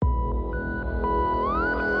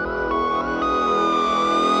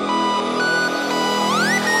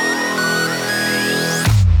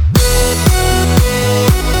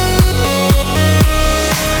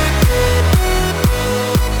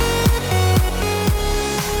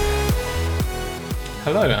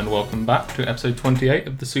Hello and welcome back to episode 28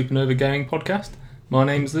 of the Supernova Gaming Podcast. My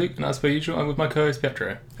name's Luke and as per usual I'm with my co-host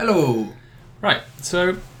Pietro. Hello! Right,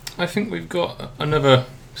 so I think we've got another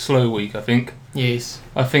slow week, I think. Yes.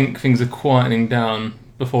 I think things are quietening down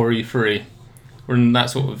before E3. We're in that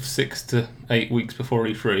sort of 6 to 8 weeks before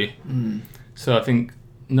E3. So I think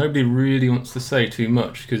nobody really wants to say too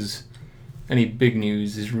much because any big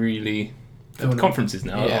news is really at the conferences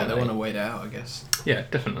now. Yeah, they want to wait it out, I guess. Yeah,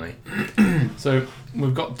 definitely. So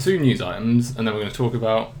we've got 2 news items and then we're going to talk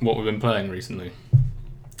about what we've been playing recently.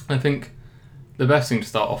 I think the best thing to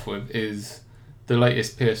start off with is the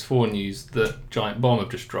latest PS4 news that Giant Bomb have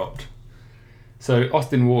just dropped. So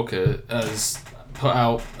Austin Walker has put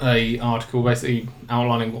out an article basically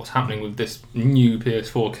outlining what's happening with this new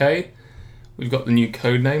PS4K. We've got the new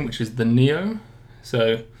code name, which is the Neo.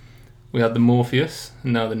 So we had the Morpheus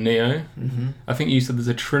and now the Neo. Mm-hmm. I think you said there's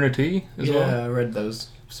a Trinity as well. Yeah, I read those.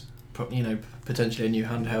 Potentially a new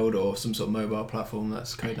handheld or some sort of mobile platform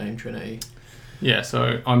that's codenamed Trinity. Yeah,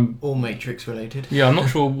 so I'm... All Matrix related. Yeah, I'm not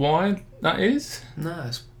sure why that is. No,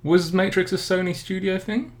 Was Matrix a Sony studio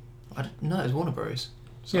thing? no, it's Warner Bros.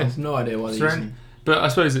 So Yeah. I have no idea why they're using... But I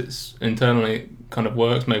suppose it's internally kind of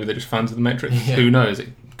works. Maybe they're just fans of the Matrix. Yeah. Who knows? It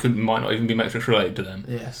might not even be Matrix related to them.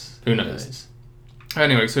 Yes. Who knows?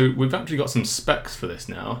 Anyway, so we've actually got some specs for this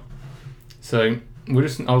now. So we'll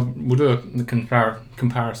do a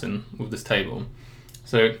comparison with this table.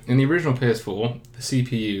 So in the original PS4, the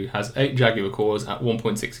CPU has 8 Jaguar cores at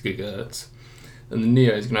 1.6 GHz, and the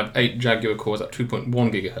Neo is going to have 8 Jaguar cores at 2.1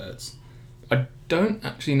 GHz. I don't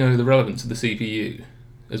actually know the relevance of the CPU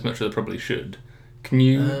as much as I probably should. Can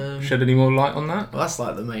you shed any more light on that? Well, that's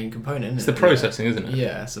like the main component, isn't it? It's the processing, isn't it?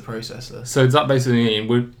 Yeah, it's the processor. So does that basically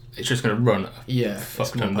mean it's just going to run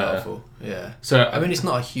it's more powerful. Yeah. So I mean, it's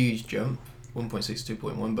not a huge jump, 1.6 to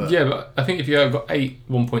 2.1, but... Yeah, but I think if you have got 8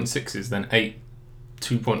 1.6s, then 8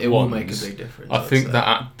 2.1s... It will make a big difference. I think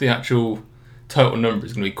that the actual total number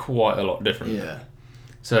is going to be quite a lot different. Yeah.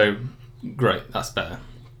 So, great, that's better.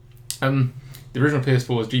 The original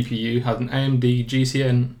PS4's GPU has an AMD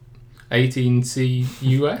GCN 18C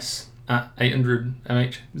US at 800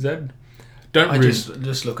 MHz.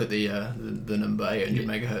 Just look at the number 800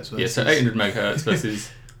 megahertz. Versus, yeah, so 800 megahertz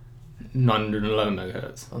versus 911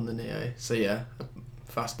 megahertz on the Neo. So yeah, a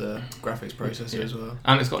faster graphics processor as well,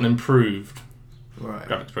 and it's got an improved right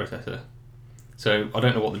graphics processor. So I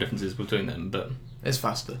don't know what the difference is between them, but it's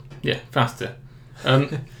faster. Yeah, faster.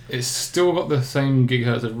 It's still got the same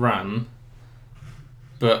gigahertz of RAM,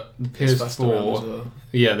 but the PS4, well.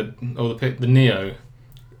 yeah, the Neo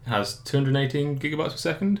has 218 gigabytes per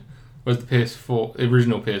second, whereas the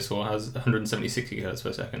original PS4 has 176 gigahertz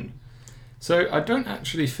per second. So I don't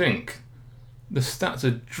actually think the stats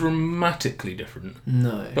are dramatically different.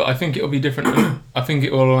 No. But I think it'll be different. I think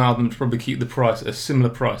it will allow them to probably keep the price at a similar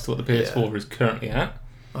price to what the PS4 is currently at.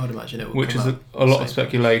 I would imagine it will. Which is a lot of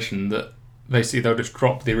speculation that basically they'll just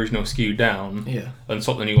drop the original SKU down and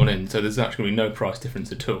swap the new one in, so there's actually no price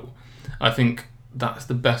difference at all. I think that's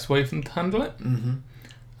the best way for them to handle it. Mm-hmm.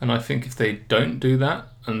 And I think if they don't do that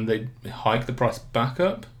and they hike the price back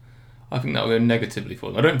up, I think that will go negatively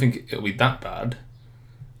for them. I don't think it'll be that bad,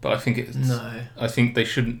 but I think it's... No. I think they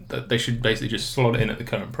should basically just slot it in at the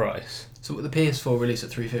current price. So the PS4 released at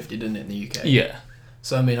 350, didn't it, in the UK? Yeah.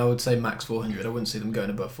 So I mean, I would say max 400. I wouldn't see them going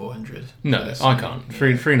above 400. No, I can't.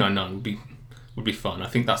 399 would be fun. I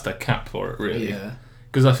think that's their cap for it, really. Yeah.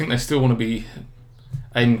 Because I think they still want to be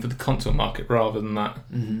aiming for the console market rather than that.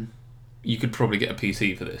 Mm-hmm. You could probably get a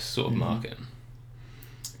PC for this sort of market.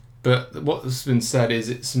 But what's been said is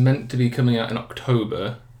it's meant to be coming out in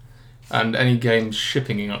October, and any games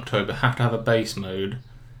shipping in October have to have a base mode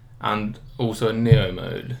and also a Neo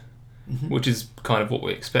mode, which is kind of what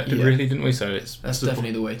we expected, really, didn't we? So that's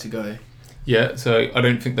definitely the way to go. Yeah, so I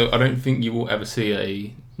don't think you will ever see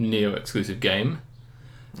a Neo exclusive game.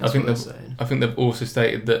 That's I think they've also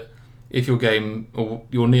stated that if your game or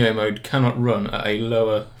your Neo mode cannot run at a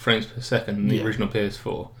lower frames per second than the original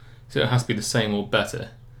PS4, so it has to be the same or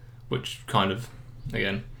better, which kind of,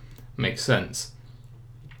 again, makes sense.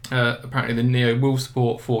 Apparently the Neo will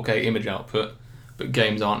support 4K image output, but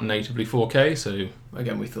games aren't natively 4K, so...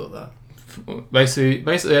 Again, we thought that. Basically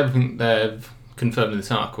everything they've confirmed in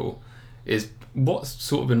this article is what's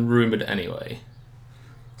sort of been rumoured anyway.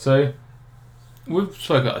 So, we've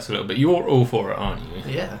spoken about this a little bit. You're all for it, aren't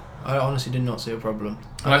you? Yeah, I honestly did not see a problem.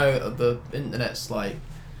 I know the internet's like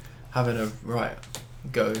having a right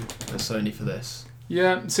go at Sony for this.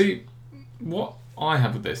 Yeah, see, what I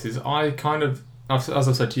have with this is I kind of, as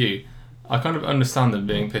I said to you, I kind of understand them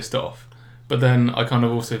being pissed off, but then I kind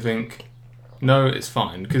of also think No, it's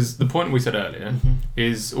fine, because the point we said earlier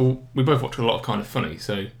is we both watch a lot of Kind of Funny,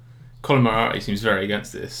 so Colin Moriarty seems very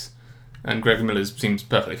against this, and Greg Miller seems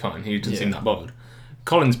perfectly fine. He doesn't seem that bothered.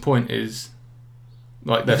 Colin's point is,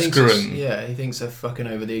 like, they're screwing... he thinks they're fucking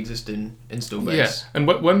over the existing install base. Yeah, and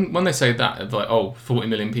when they say that, it's like, 40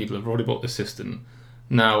 million people have already bought this system,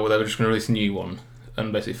 now they were just going to release a new one,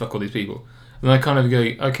 and basically fuck all these people. And I kind of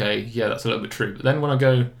go, okay, yeah, that's a little bit true. But then when I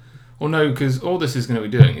go, well, no, because all this is going to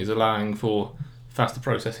be doing is allowing for faster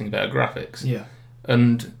processing, better graphics. Yeah.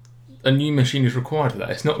 And a new machine is required for that.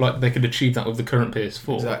 It's not like they could achieve that with the current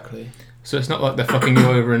PS4. Exactly. So it's not like they're fucking you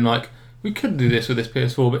over and like, we could do this with this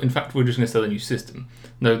PS4, but in fact we're just going to sell a new system.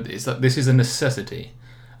 No, it's like this is a necessity.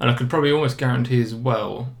 And I could probably almost guarantee as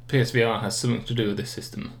well, PSVR has something to do with this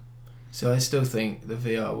system. So I still think the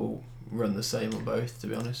VR will run the same on both, to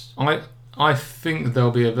be honest. I think there'll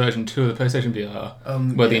be a version 2 of the PlayStation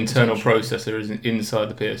VR where the internal processor is inside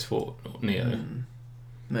the PS4 Neo.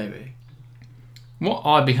 Maybe. What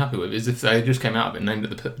I'd be happy with is if they just came out of it and named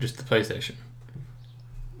it just the PlayStation.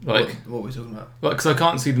 Like what are we talking about? Like, because I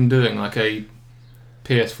can't see them doing like a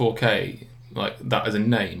PS4K like that as a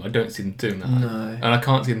name. I don't see them doing that. No. And I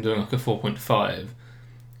can't see them doing like a 4.5.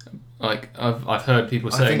 Like I've heard people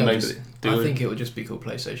saying maybe I think it would just be called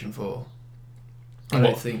PlayStation 4. I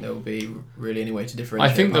don't think there will be really any way to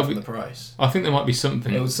differentiate apart from the price. I think there might be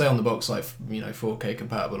something. It would say on the box like 4K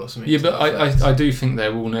compatible or something. Yeah, but I do think they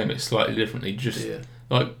will name it slightly differently. Just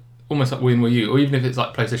like almost like Wii and Wii U, or even if it's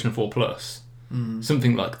like PlayStation 4 Plus,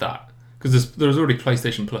 something like that. Because there's already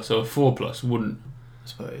PlayStation Plus, so a 4 Plus wouldn't. I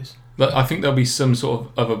suppose. But I think there'll be some sort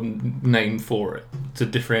of other name for it to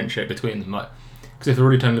differentiate between them. Like, because if they're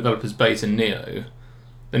already telling developers base and Neo,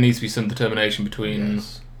 there needs to be some determination between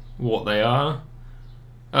what they are.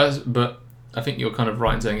 But I think you're kind of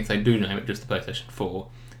right in saying if they do name it just the PlayStation 4,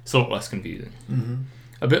 it's a lot less confusing.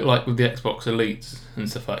 A bit like with the Xbox Elites and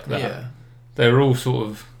stuff like that. Yeah. They're all sort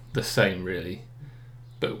of the same, really.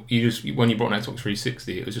 But when you brought an Xbox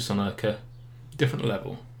 360, it was just on like a different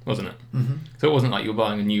level, wasn't it? So it wasn't like you were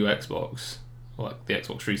buying a new Xbox, like the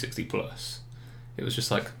Xbox 360 Plus. It was just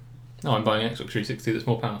like, no, I'm buying an Xbox 360 that's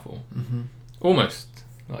more powerful. Almost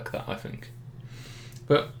like that, I think.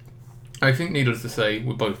 But I think, needless to say,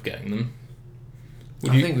 we're both getting them. I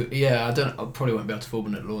probably won't be able to afford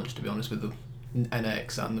one at launch, to be honest, with the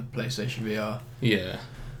NX and the PlayStation VR. Yeah.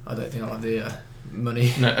 I don't think I'll have the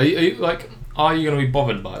money. No, are you going to be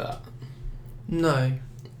bothered by that? No.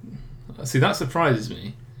 See, that surprises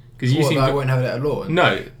me. Because I won't have it at launch?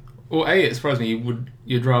 No. Well, it surprised me.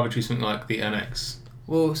 You'd rather choose something like the NX.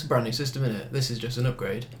 Well, it's a brand new system, isn't it? This is just an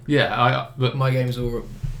upgrade. Yeah, but my games will...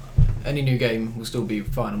 Any new game will still be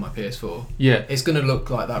fine on my PS4. Yeah. It's going to look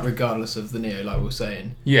like that regardless of the Neo, like we were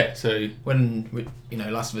saying. Yeah, so... When,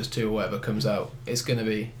 Last of Us 2 or whatever comes out, it's going to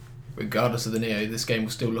be, regardless of the Neo, this game will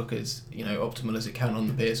still look as, optimal as it can on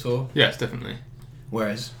the PS4. Yes, definitely.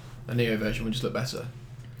 Whereas a Neo version would just look better.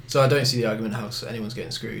 So I don't see the argument how anyone's getting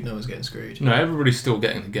screwed. No one's getting screwed. No, everybody's still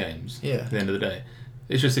getting the games. Yeah. At the end of the day.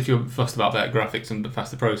 It's just if you're fussed about better graphics and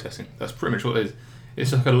faster processing. That's pretty much what it is.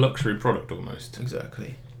 It's like a luxury product almost.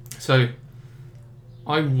 Exactly. So,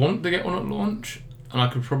 I want to get one at launch, and I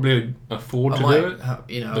could probably afford to do it.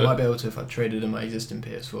 I might be able to if I traded in my existing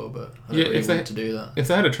PS4, but I don't really want to do that. If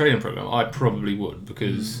they had a trading program, I probably would,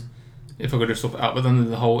 because if I could just swap it out. But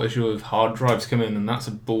then the whole issue of hard drives come in, and that's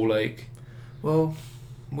a ball ache. Well,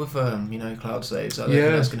 with cloud saves, I don't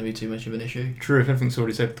think that's going to be too much of an issue. True, if everything's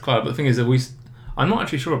already saved to the cloud. But the thing is that I'm not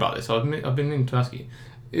actually sure about this. I've been meaning to ask you.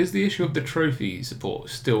 Is the issue of the trophy support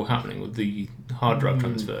still happening with the hard drive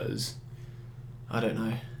transfers? I don't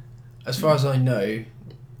know. As far as I know,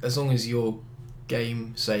 as long as your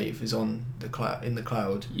game save is on the in the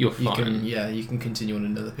cloud, you're fine. You can continue on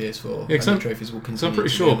another PS4. Yeah, and the trophies will continue. So I'm pretty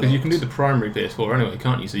sure because you can do the primary PS4 anyway,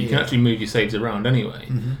 can't you? So you can actually move your saves around anyway.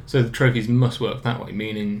 So the trophies must work that way,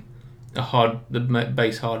 meaning the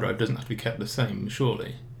base hard drive doesn't have to be kept the same,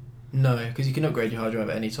 surely. No, because you can upgrade your hard drive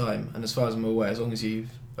at any time, and as far as I'm aware, as long as you've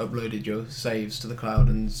uploaded your saves to the cloud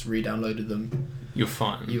and re-downloaded them, you're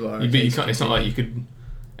fine. You are. But you can't. It's not like you could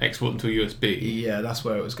export them to a USB. Yeah, that's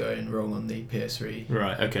where it was going wrong on the PS3.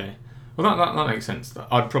 Right. Okay. Well, that makes sense.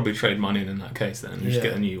 I'd probably trade mine in that case then, and just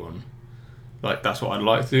get a new one. Like that's what I'd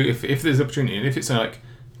like to do if there's opportunity, and if it's like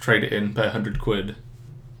trade it in, pay £100.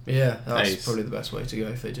 Yeah, that's probably the best way to go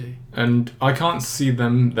if they do. And I can't see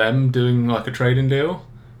them doing like a trading deal.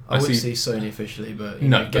 I wouldn't see Sony officially, but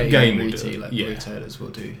game retailers will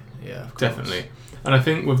do. Yeah, of course. Definitely. And I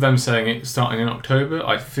think with them saying it starting in October,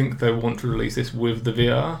 I think they want to release this with the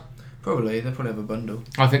VR. Probably, they'll probably have a bundle.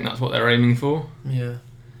 I think that's what they're aiming for. Yeah.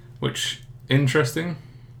 Which, interesting.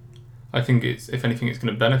 I think if anything, it's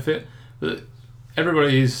going to benefit. But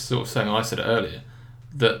everybody is sort of saying, I said it earlier,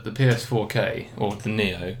 that the PS4K or the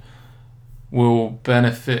Neo will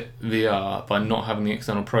benefit VR by not having the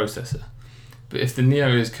external processor. But if the Neo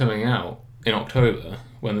is coming out in October,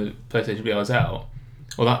 when the PlayStation VR is out,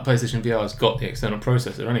 well, that PlayStation VR has got the external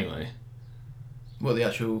processor anyway. Well, the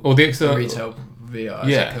actual Or the external retail VR as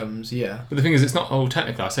Yeah. it comes, yeah. But the thing is, it's not. Oh,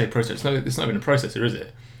 technically, I say processor. It's not even a processor, is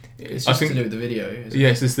it? It's I just think, to do with the video. Isn't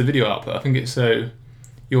yes, it's the video output. I think it's so.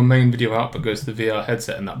 Your main video output goes to the VR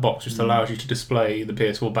headset, and that box just allows you to display the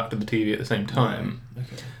PS4 back to the TV at the same time.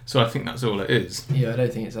 Okay. So I think that's all it is. Yeah, I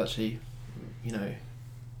don't think it's actually,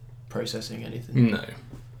 processing anything. No,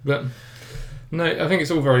 but no, I think it's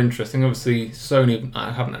all very interesting. Obviously, Sony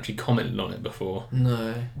haven't actually commented on it before,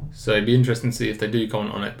 No. so it'd be interesting to see if they do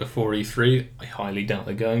comment on it before E3. I highly doubt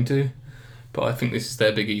they're going to, but I think this is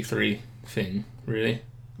their big E3 thing, really.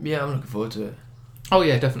 Yeah, I'm looking forward to it. Oh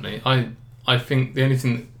yeah, definitely. I think the only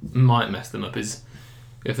thing that might mess them up is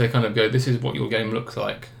if they kind of go, this is what your game looks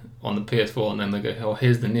like on the PS4, and then they go, oh,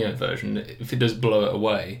 here's the Neo version. If it does blow it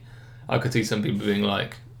away, I could see some people being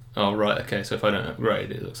like, oh right, okay, so if I don't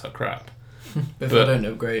upgrade, it looks like crap. But if I don't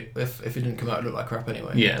upgrade, if it didn't come out, it look like crap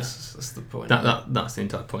anyway. Yeah. That's the point. That's the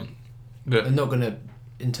entire point. But They're not going to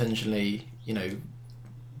intentionally,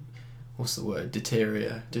 what's the word?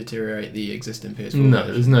 Deteriorate the existing PS4. No,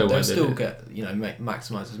 version. there's no way They'll they still do. get,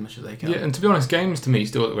 maximise as much as they can. yeah, and to be honest, games to me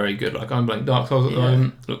still look very good. Like I'm playing Dark Souls at the Yeah.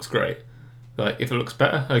 moment, looks great. Like if it looks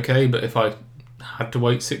better, okay, but if I had to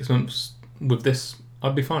wait 6 months with this,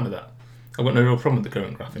 I'd be fine with that. I've got no real problem with the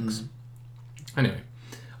current graphics. Anyway,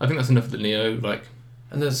 I think that's enough of the Neo. Like,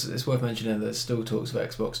 And it's worth mentioning there's still talks of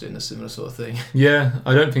Xbox doing a similar sort of thing. yeah,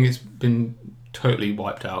 I don't think it's been totally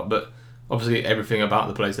wiped out, but obviously everything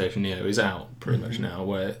about the PlayStation Neo is out pretty much now,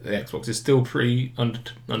 where the Xbox is still pretty under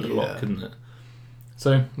lock, Yeah. isn't it?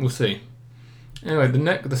 So we'll see. Anyway,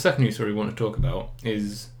 the second news story we want to talk about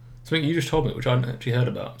is something you just told me, which I hadn't actually heard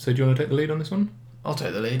about. So do you want to take the lead on this one? I'll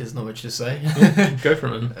take the lead, there's not much to say. Go for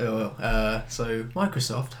it, man. Oh, well, so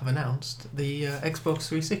Microsoft have announced the Xbox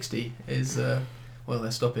 360 is, they're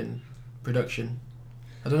stopping production.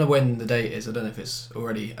 I don't know when the date is, I don't know if it's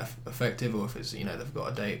already effective or if it's, they've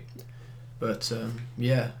got a date. But,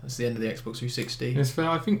 it's the end of the Xbox 360. It's fair.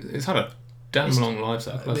 I think it's had a damn long life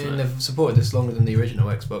cycle, I hasn't mean, it? they've supported this longer than the original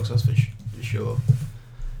Xbox, that's for sure.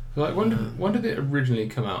 Like, when did it originally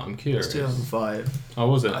come out? I'm curious. It's 2005. Oh,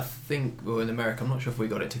 was it? I think, in America, I'm not sure if we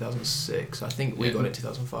got it in 2006. I think we got it in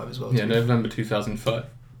 2005 as well. Yeah, too. November 2005.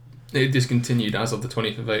 It discontinued as of the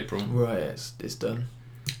 20th of April. Right, it's done.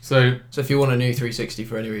 So if you want a new 360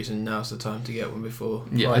 for any reason, now's the time to get one before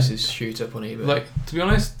prices shoot up on eBay. Like, to be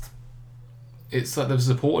honest, it's like they've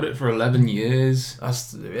supported it for 11 years.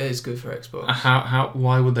 It's good for Xbox.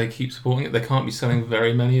 Why would they keep supporting it? They can't be selling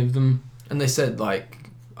very many of them. And they said,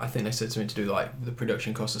 I think they said something to do the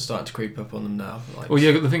production costs are starting to creep up on them now. Well,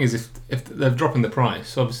 yeah, but the thing is, if they're dropping the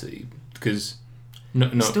price, obviously, because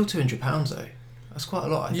it's still £200 though. That's quite a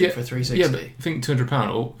lot, I think, for 360. Yeah, but think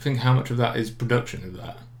 £200, or think how much of that is production of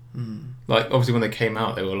that. Like, obviously, when they came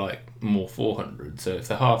out, they were more 400. So if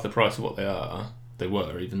they're half the price of what they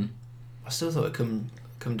were even. I still thought it'd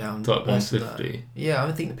come down to less than 150. that. Yeah,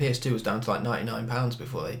 I think the PS2 was down to £99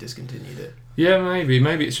 before they discontinued it. Yeah,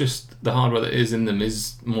 maybe it's just the hardware that is in them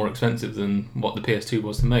is more expensive than what the PS2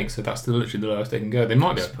 was to make. So that's literally the lowest they can go. They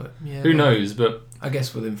might be. Who knows? But I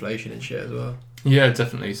guess with inflation and shit as well. Yeah,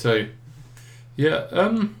 definitely. So,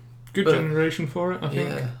 yeah, good generation for it, I think.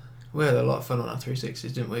 Yeah, we had a lot of fun on our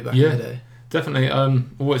 360s, didn't we, back in the day? Definitely.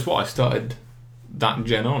 Well, it's what I started that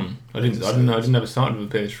gen on. I didn't ever start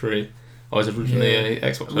with a PS3. I was originally a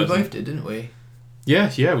Xbox person. We both did, didn't we?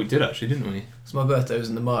 Yeah, we did actually, didn't we? So my birthday was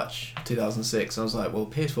in the March 2006, and I was like, well,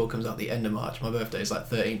 PS4 comes out the end of March. My birthday is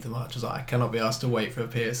 13th of March. I was like, I cannot be asked to wait for a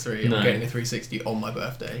PS3. I'm getting a 360 on my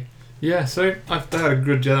birthday. Yeah, so I've had a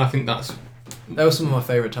good gen. I think that was some of my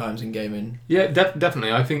favourite times in gaming. Yeah,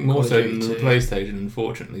 definitely. I think more so than the PlayStation,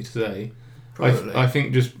 unfortunately, today. Probably. I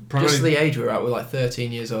think just primarily... Just the age we were at, we were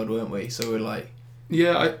 13 years old, weren't we? So we're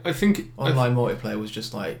Yeah, I think... Online multiplayer was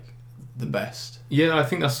just the best. Yeah, I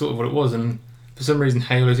think that's sort of what it was, and for some reason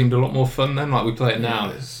Halo seemed a lot more fun then. We play it now,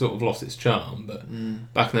 it's sort of lost its charm, but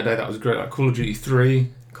back in the day that was great. Call of Duty 3.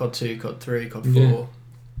 COD 2, COD 3, COD 4.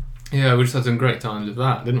 Yeah, we just had some great times with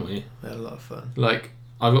that, didn't we? We had a lot of fun.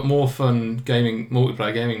 I've got more fun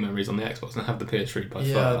multiplayer gaming memories on the Xbox than I have the PS3 by far.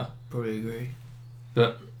 Yeah, I probably agree.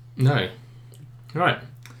 But, no. Right.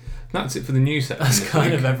 That's it for the news section. That's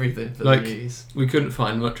kind of everything for the news. We couldn't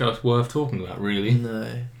find much else worth talking about, really. No.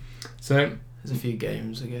 So... There's a few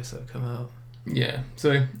games, I guess, that have come out. Yeah,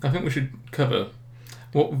 so I think we should cover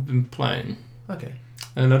what we've been playing. Okay.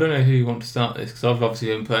 And I don't know who you want to start this, because I've obviously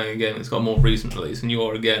been playing a game that's got a more recent release, and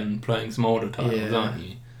you're again playing some older titles, aren't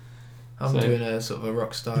you? I'm doing a sort of a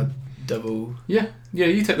Rockstar double. Yeah,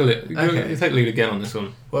 you take the lead. Okay. You take the lead again on this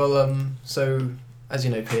one. Well, so as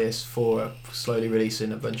you know, PS4 are slowly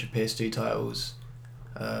releasing a bunch of PS2 titles.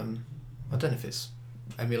 I don't know if it's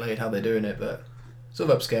emulated how they're doing it, but sort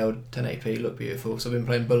of upscaled, 1080p, look beautiful. So I've been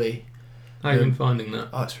playing Bully. How have you been finding that?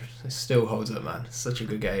 Oh, it still holds up, man. It's such a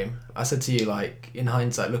good game. I said to you, like, in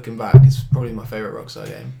hindsight, looking back, it's probably my favourite Rockstar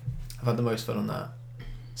game. I've had the most fun on that.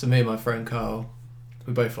 So me and my friend Carl,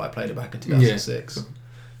 we both like played it back in 2006.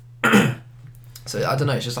 Yeah. So I don't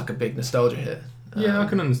know, it's just like a big nostalgia hit. Yeah, I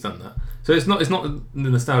can understand that. So it's not the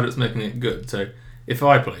nostalgia that's making it good. So if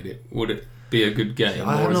I played it, would it be a good game?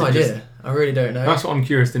 I have no idea. I really don't know. That's what I'm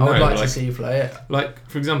curious to know. I would like to see you play it. Like,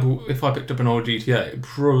 for example, if I picked up an old GTA, it'd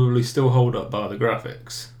probably still hold up by the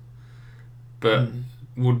graphics. But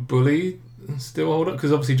would Bully still hold up?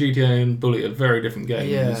 Because obviously GTA and Bully are very different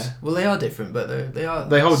games. Yeah, well, they are different, but they are.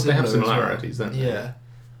 They have similar similarities, as well. don't they? Yeah,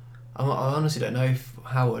 I honestly don't know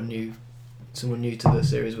how someone new to the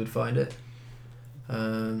series would find it.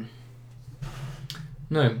 No,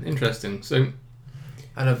 interesting. So,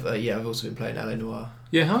 and I've also been playing LA Noire.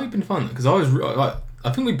 Yeah, how have you been finding that? Because I was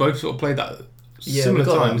I think we both sort of played that similar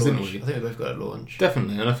times, didn't we? I think we both got it at launch.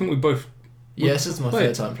 Definitely, and I think we both. Yeah, this is my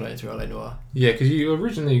third time playing through LA Noire. Yeah, because you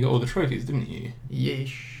originally got all the trophies, didn't you?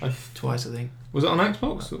 Yeesh. Twice, I think. Was it on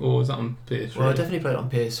Xbox or was that on PS3? Well, I definitely played it on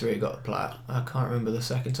PS3, got a plat. I can't remember the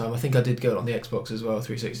second time. I think I did get it on the Xbox as well,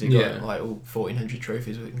 360. Got like all 1,400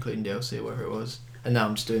 trophies, including DLC or whatever it was. And now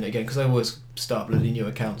I'm just doing it again, because I always start bloody new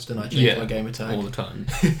accounts, don't I? Change my gamer tag. All the time.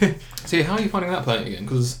 See, how are you finding that playing again?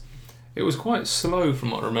 Because it was quite slow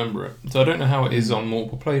from what I remember it. So I don't know how it is on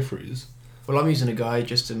multiple playthroughs. Well, I'm using a guide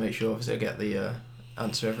just to make sure obviously I get the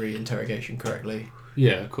answer every interrogation correctly.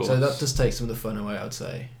 Yeah, of course. So that does take some of the fun away, I'd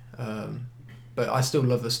say. But I still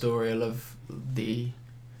love the story. I love the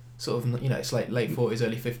sort of, it's like late 40s,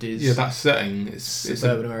 early 50s. Yeah, that setting. It's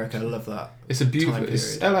suburban America. I love that. It's a beautiful.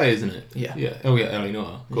 It's LA, isn't it? Yeah. Yeah. Oh yeah, LA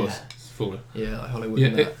Noire. Of course. Yeah. It's full of. Yeah, like Hollywood.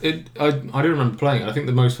 Yeah. I do remember playing it. I think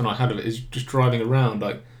the most fun I had of it is just driving around.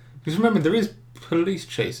 Like, because remember there is police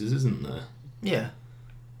chases, isn't there? Yeah.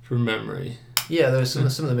 From memory. Yeah, there's some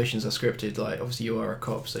of the missions are scripted. Like, obviously you are a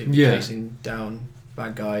cop, so you're chasing down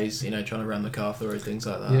bad guys. Trying to ram the car through things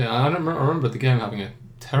like that. Yeah, I remember the game having a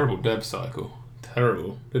terrible dev cycle.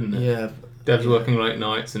 Terrible, didn't it? Yeah. Devs working late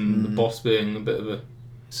nights and the boss being a bit of a...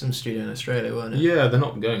 Some studio in Australia, weren't it? Yeah, they're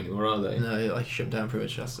not going anywhere, are they? No, like shut down pretty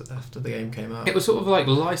much after the game came out. It was sort of like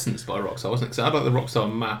licensed by Rockstar, wasn't it? Because it had like the Rockstar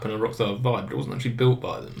map and a Rockstar vibe, but it wasn't actually built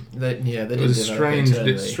by them. They it was a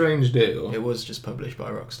strange deal. It was just published by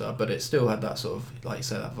Rockstar, but it still had that sort of, like you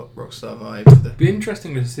said, that Rockstar vibe. It'd be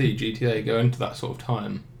interesting to see GTA go into that sort of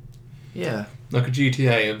time. Yeah. Like a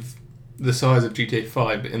GTA of the size of GTA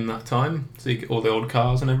 5 in that time, so you get all the old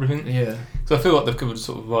cars and everything. Yeah. So I feel like they've covered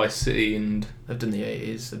sort of Vice City and... They've done the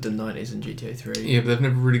 80s, they've done 90s in GTA 3. Yeah, but they've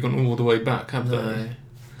never really gone all the way back, have they?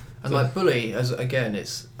 And like Bully, again,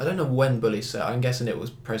 I don't know when Bully's set, I'm guessing it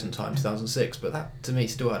was present time, 2006, but that to me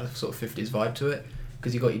still had a sort of 50s vibe to it,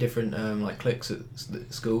 because you got your different like cliques at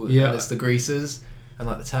school, yeah. And it's the greasers, and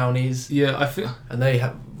like the townies. Yeah, and they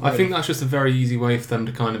have... I think that's just a very easy way for them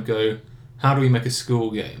to kind of go... How do we make a school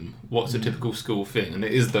game? What's a typical school thing? And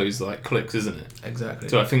it is those like cliques, isn't it? Exactly.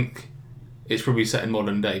 So I think it's probably set in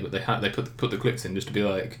modern day, but they put the cliques in just to be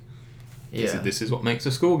like, this is what makes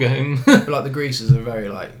a school game. But like the greasers are very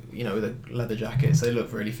like with the leather jackets. They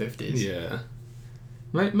look really 50s. Yeah.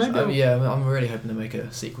 Maybe. So, I'm really hoping to make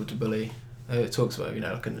a sequel to Bully. It talks about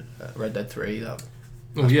like a Red Dead 3 That's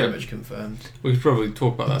pretty much confirmed. We could probably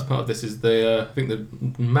talk about that as part of this. Is I think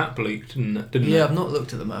the map leaked, didn't it? Yeah, I've not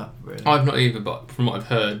looked at the map, really. I've not either, but from what I've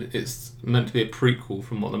heard, it's meant to be a prequel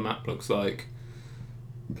from what the map looks like.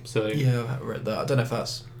 So yeah, I've read that. I don't know if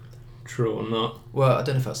that's true or not. Well, I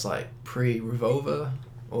don't know if that's like pre-Revolver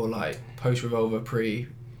or like post-Revolver,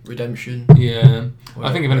 pre-Redemption. Yeah,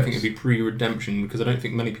 I think if anything it'd be pre-Redemption, because I don't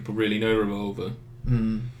think many people really know Revolver.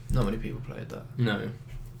 Not many people played that. No.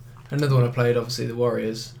 Another one I played, obviously, The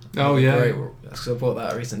Warriors. Oh, yeah. Because I bought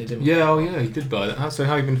that recently, didn't we? Yeah, oh yeah, you did buy that. So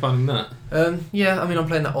how have you been finding that? Yeah, I mean, I'm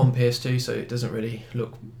playing that on PS2, so it doesn't really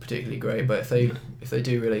look particularly great, but if they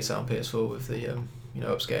do release that on PS4 with the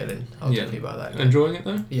upscaling, I'll definitely buy that again. Enjoying it,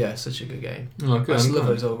 though? Yeah, such a good game. Oh, good. I just love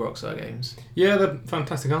those old Rockstar games. Yeah, they're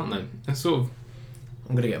fantastic, aren't they? They're sort of...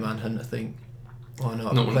 I'm going to get Manhunt, I think. Why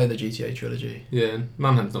not? I'm playing the GTA trilogy. Yeah,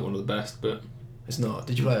 Manhunt's not one of the best, but... It's not.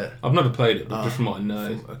 Did you play it? I've never played it, but just from what I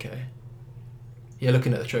know. Okay. Yeah,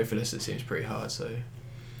 looking at the trophy list, it seems pretty hard, so...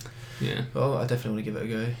 Yeah. Well, I definitely want to give it a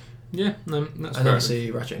go. Yeah, no, that's And fair enough.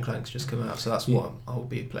 obviously Ratchet and Clank's just come out, so that's what I'll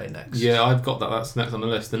be playing next. Yeah, I've got that. That's next on the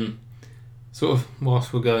list. And sort of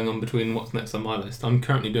whilst we're going on between what's next on my list, I'm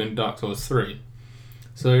currently doing Dark Souls 3.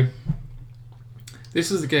 So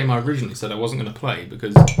this is the game I originally said I wasn't going to play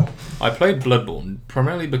because I played Bloodborne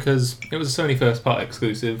primarily because it was a Sony first party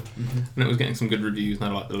exclusive and it was getting some good reviews and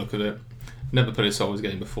I liked the look of it. Never played a Souls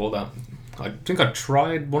game before that. I think I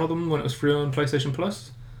tried one of them when it was free on PlayStation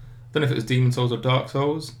Plus. Don't know if it was Demon Souls or Dark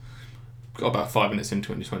Souls. Got about 5 minutes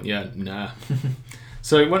into it and just went, yeah, nah.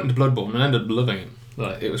 So I went into Bloodborne and ended up loving it.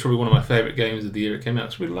 Like, it was probably one of my favourite games of the year it came out. It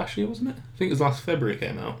was probably last year, wasn't it? I think it was last February it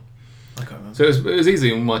came out. I can't remember. So it was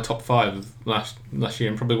easily in my top 5 of last year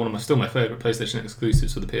and probably one of still my favourite PlayStation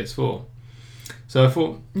exclusives for the PS4. So I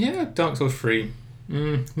thought, yeah, Dark Souls 3.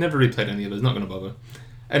 Never really played any of those, not going to bother.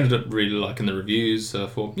 Ended up really liking the reviews, so I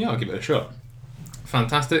thought, yeah, I'll give it a shot.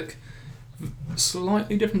 Fantastic.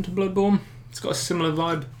 Slightly different to Bloodborne. It's got a similar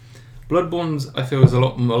vibe. Bloodborne's, I feel, is a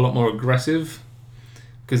lot more aggressive.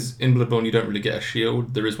 Because in Bloodborne you don't really get a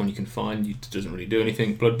shield. There is one you can find. It doesn't really do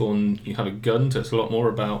anything. Bloodborne, you have a gun, so it's a lot more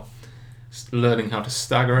about learning how to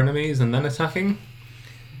stagger enemies and then attacking.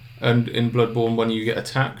 And in Bloodborne, when you get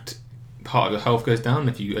attacked, part of your health goes down.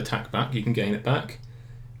 If you attack back, you can gain it back.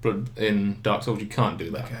 But in Dark Souls, you can't do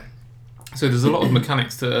that. Okay. So there's a lot of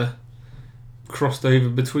mechanics that are crossed over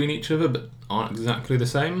between each other, but aren't exactly the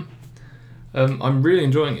same. I'm really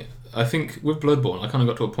enjoying it. I think with Bloodborne, I kind of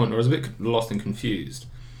got to a point where I was a bit lost and confused.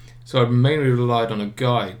 So I mainly relied on a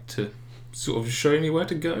guide to sort of show me where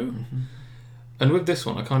to go. And with this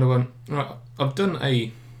one, I kind of went, right, I've done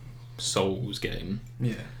a Souls game.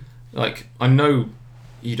 Yeah. Like, I know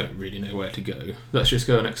you don't really know where to go. Let's just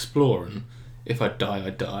go and explore, and if I die, I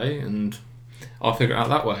die, and I'll figure it out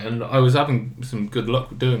that way. And I was having some good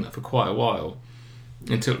luck doing that for quite a while,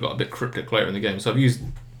 until it got a bit cryptic later in the game. So I've used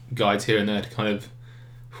guides here and there to kind of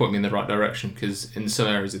point me in the right direction, because in some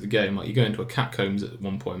areas of the game, like you go into a catacombs at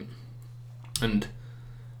one point, and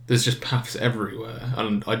there's just paths everywhere,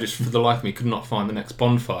 and I just, for the life of me, could not find the next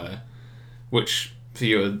bonfire, which for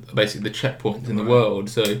you are basically the checkpoints in the world.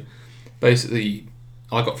 So basically,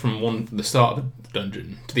 I got from the start of the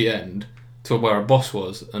dungeon to the end to where a boss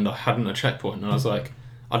was, and I hadn't a checkpoint, and I was like,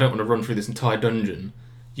 I don't want to run through this entire dungeon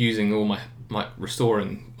using all my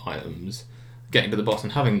restoring items, getting to the boss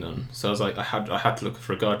and having none. So I was like, I had to look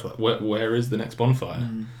for a guide to like, where is the next bonfire.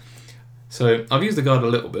 So I've used the guide a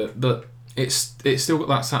little bit, but it's still got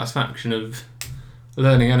that satisfaction of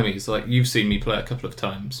learning enemies. Like, you've seen me play a couple of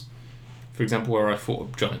times, for example, where I fought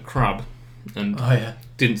a giant crab and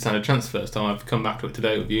didn't stand a chance the first time. I've come back to it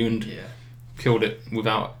today with you and killed it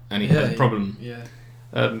without any problem.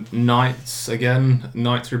 Knights are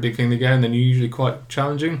a big thing again. They're usually quite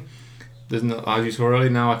challenging. There's no, as you saw earlier,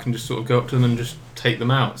 now I can just sort of go up to them and just take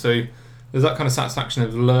them out. So there's that kind of satisfaction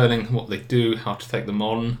of learning what they do, how to take them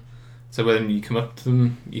on. So when you come up to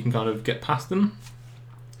them, you can kind of get past them.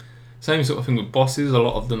 Same sort of thing with bosses. A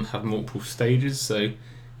lot of them have multiple stages. So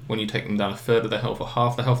when you take them down a third of their health or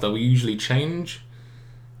half their health, they'll usually change.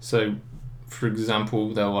 So, for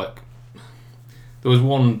example, there was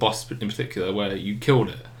one boss in particular where you killed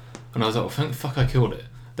it, and I was like, well, thank fuck I killed it.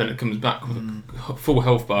 Then it comes back with a full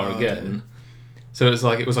health bar again. So it was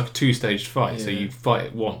like a 2-stage fight. So you fight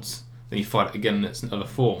it once, then you fight it again in its another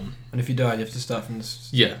form. And if you die, you have to start from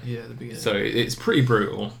the beginning. So it's pretty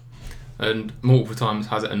brutal, and multiple times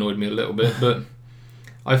has it annoyed me a little bit. But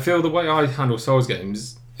I feel the way I handle Souls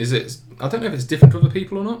games is I don't know if it's different to other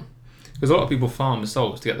people or not, because a lot of people farm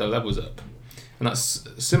Souls to get their levels up. And that's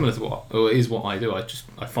similar to what I do.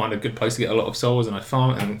 I find a good place to get a lot of souls, and I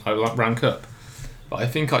farm it, and I rank up. But I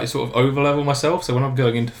think I sort of over-level myself, so when I'm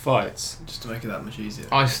going into fights, just to make it that much easier,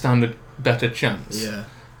 I stand a better chance. Yeah.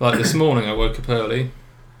 Like this morning, I woke up early,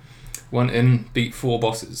 went in, beat 4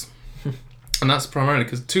 bosses, and that's primarily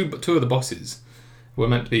because two of the bosses were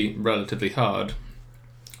meant to be relatively hard,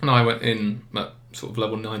 and I went in at sort of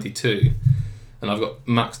level 92, and I've got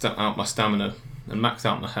maxed out my stamina and maxed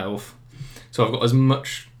out my health. So I've got as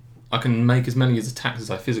much, I can make as many attacks as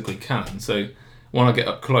I physically can. So when I get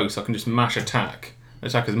up close, I can just mash attack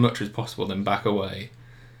as much as possible, then back away.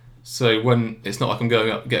 So when it's not like I'm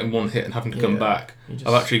going up, getting one hit and having to come back,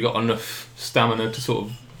 I've actually got enough stamina to sort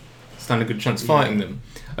of stand a good chance fighting them.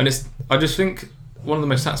 And I just think one of the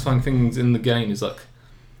most satisfying things in the game is like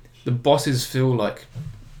the bosses feel like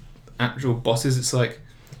actual bosses. It's like,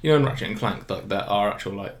 you know, in Ratchet and Clank, like there are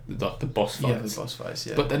actual like the boss fights. Yeah, the boss fights.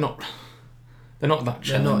 Yeah. But they're not that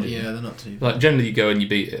challenging. They're not too bad. Like, generally you go and you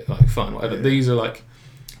beat it, like, fine, whatever. Yeah. These are, like,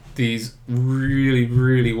 these really,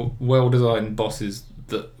 really well-designed bosses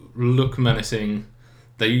that look menacing.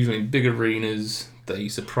 They're usually in big arenas. They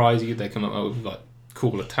surprise you. They come up with, like,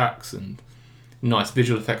 cool attacks and nice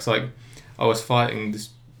visual effects. Like, I was fighting this...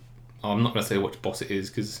 I'm not going to say which boss it is,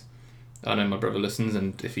 because I know my brother listens,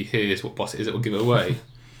 and if he hears what boss it is, it will give it away.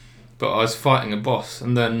 But I was fighting a boss,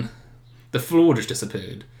 and then the floor just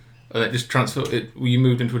disappeared. And it just transferred... You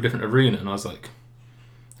moved into a different arena, and I was like...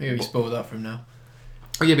 Maybe we spoiled that for him now.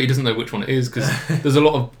 Oh yeah, but he doesn't know which one it is, because there's a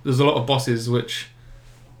lot of bosses which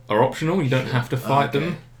are optional. You don't have to fight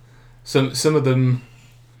them. Some of them...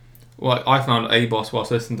 Well, I found a boss whilst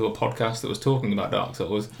listening to a podcast that was talking about Dark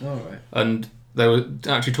Souls. All right. And they were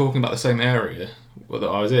actually talking about the same area that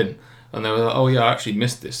I was in. And they were like, oh yeah, I actually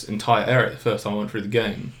missed this entire area the first time I went through the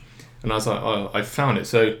game. And I was like, oh, I found it.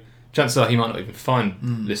 So chances are he might not even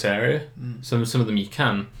find this area. Some of them you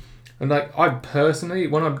can. And like, I personally,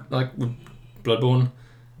 when I like with Bloodborne,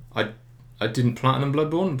 I didn't platinum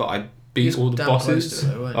Bloodborne, but I beat all the bosses.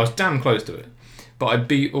 I was damn close to it. But I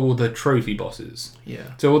beat all the trophy bosses. Yeah.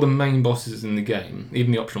 So all the main bosses in the game,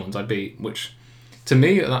 even the optional ones I beat, which to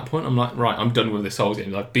me at that point I'm like, right, I'm done with this Souls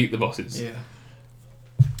game. I beat the bosses. Yeah.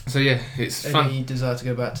 So yeah, it's fun. Any desire to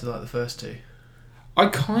go back to like the first two? I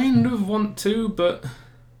kind of want to, but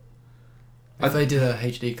If they did a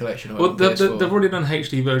HD collection, well, they've already done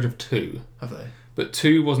HD version of 2. Have they? But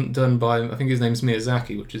 2 wasn't done by, I think his name's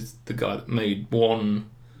Miyazaki, which is the guy that made 1,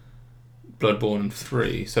 Bloodborne, and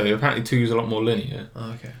 3. So apparently 2 is a lot more linear.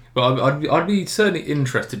 Oh, okay. But I'd be certainly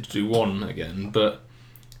interested to do 1 again, but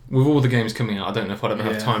with all the games coming out, I don't know if I'd ever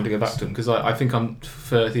have time to go back to them, because I think I'm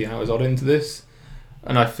 30 hours odd into this,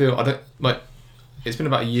 and I feel, it's been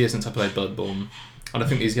about a year since I played Bloodborne, and I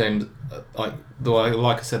think these games, like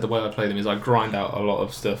I said, the way I play them is I grind out a lot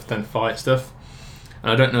of stuff, then fight stuff,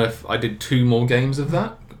 and I don't know if I did 2 more games of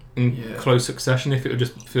that in close succession, if it would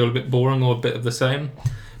just feel a bit boring or a bit of the same.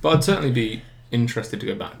 But I'd certainly be interested to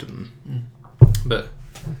go back to them. But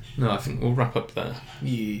no, I think we'll wrap up there.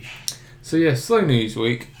 Yeah. So yeah, slow news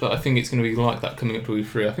week, but I think it's going to be like that coming up to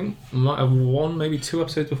E3. I think we might have 1, maybe 2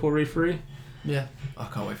 episodes before E3. Yeah, I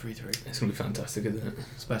can't wait for E3. It's going to be fantastic, isn't it?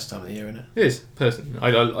 It's the best time of the year, isn't it? It is, personally. I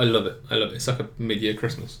love it. I love it. It's like a mid-year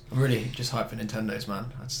Christmas. I'm really just hyped for Nintendo's, man.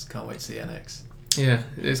 I just can't wait to see NX. Yeah,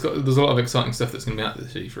 there's a lot of exciting stuff that's going to be out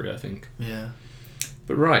this E3, I think. Yeah.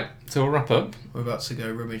 But right, so we'll wrap up. We're about to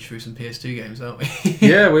go rummage through some PS2 games, aren't we?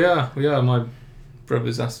 Yeah, we are. My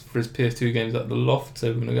brother's asked for his PS2 games at the loft, so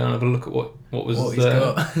we're going to go and have a look at what was he's there.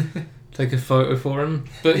 got. Take a photo for him.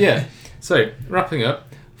 But yeah, so wrapping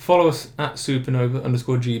up, follow us at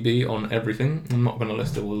supernova_GB on everything. I'm not going to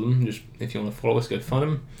list all of them, just if you want to follow us, go find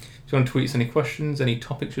them. If you want to tweet us any questions, any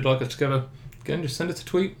topics you'd like us to cover, again, just send us a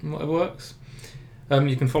tweet, whatever works.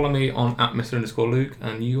 You can follow me on at Mr_Luke,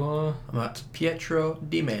 and you are... I'm at Pietro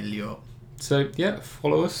Di Meglio. So yeah,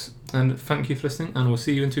 follow us, and thank you for listening, and we'll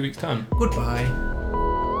see you in 2 weeks' time. Goodbye.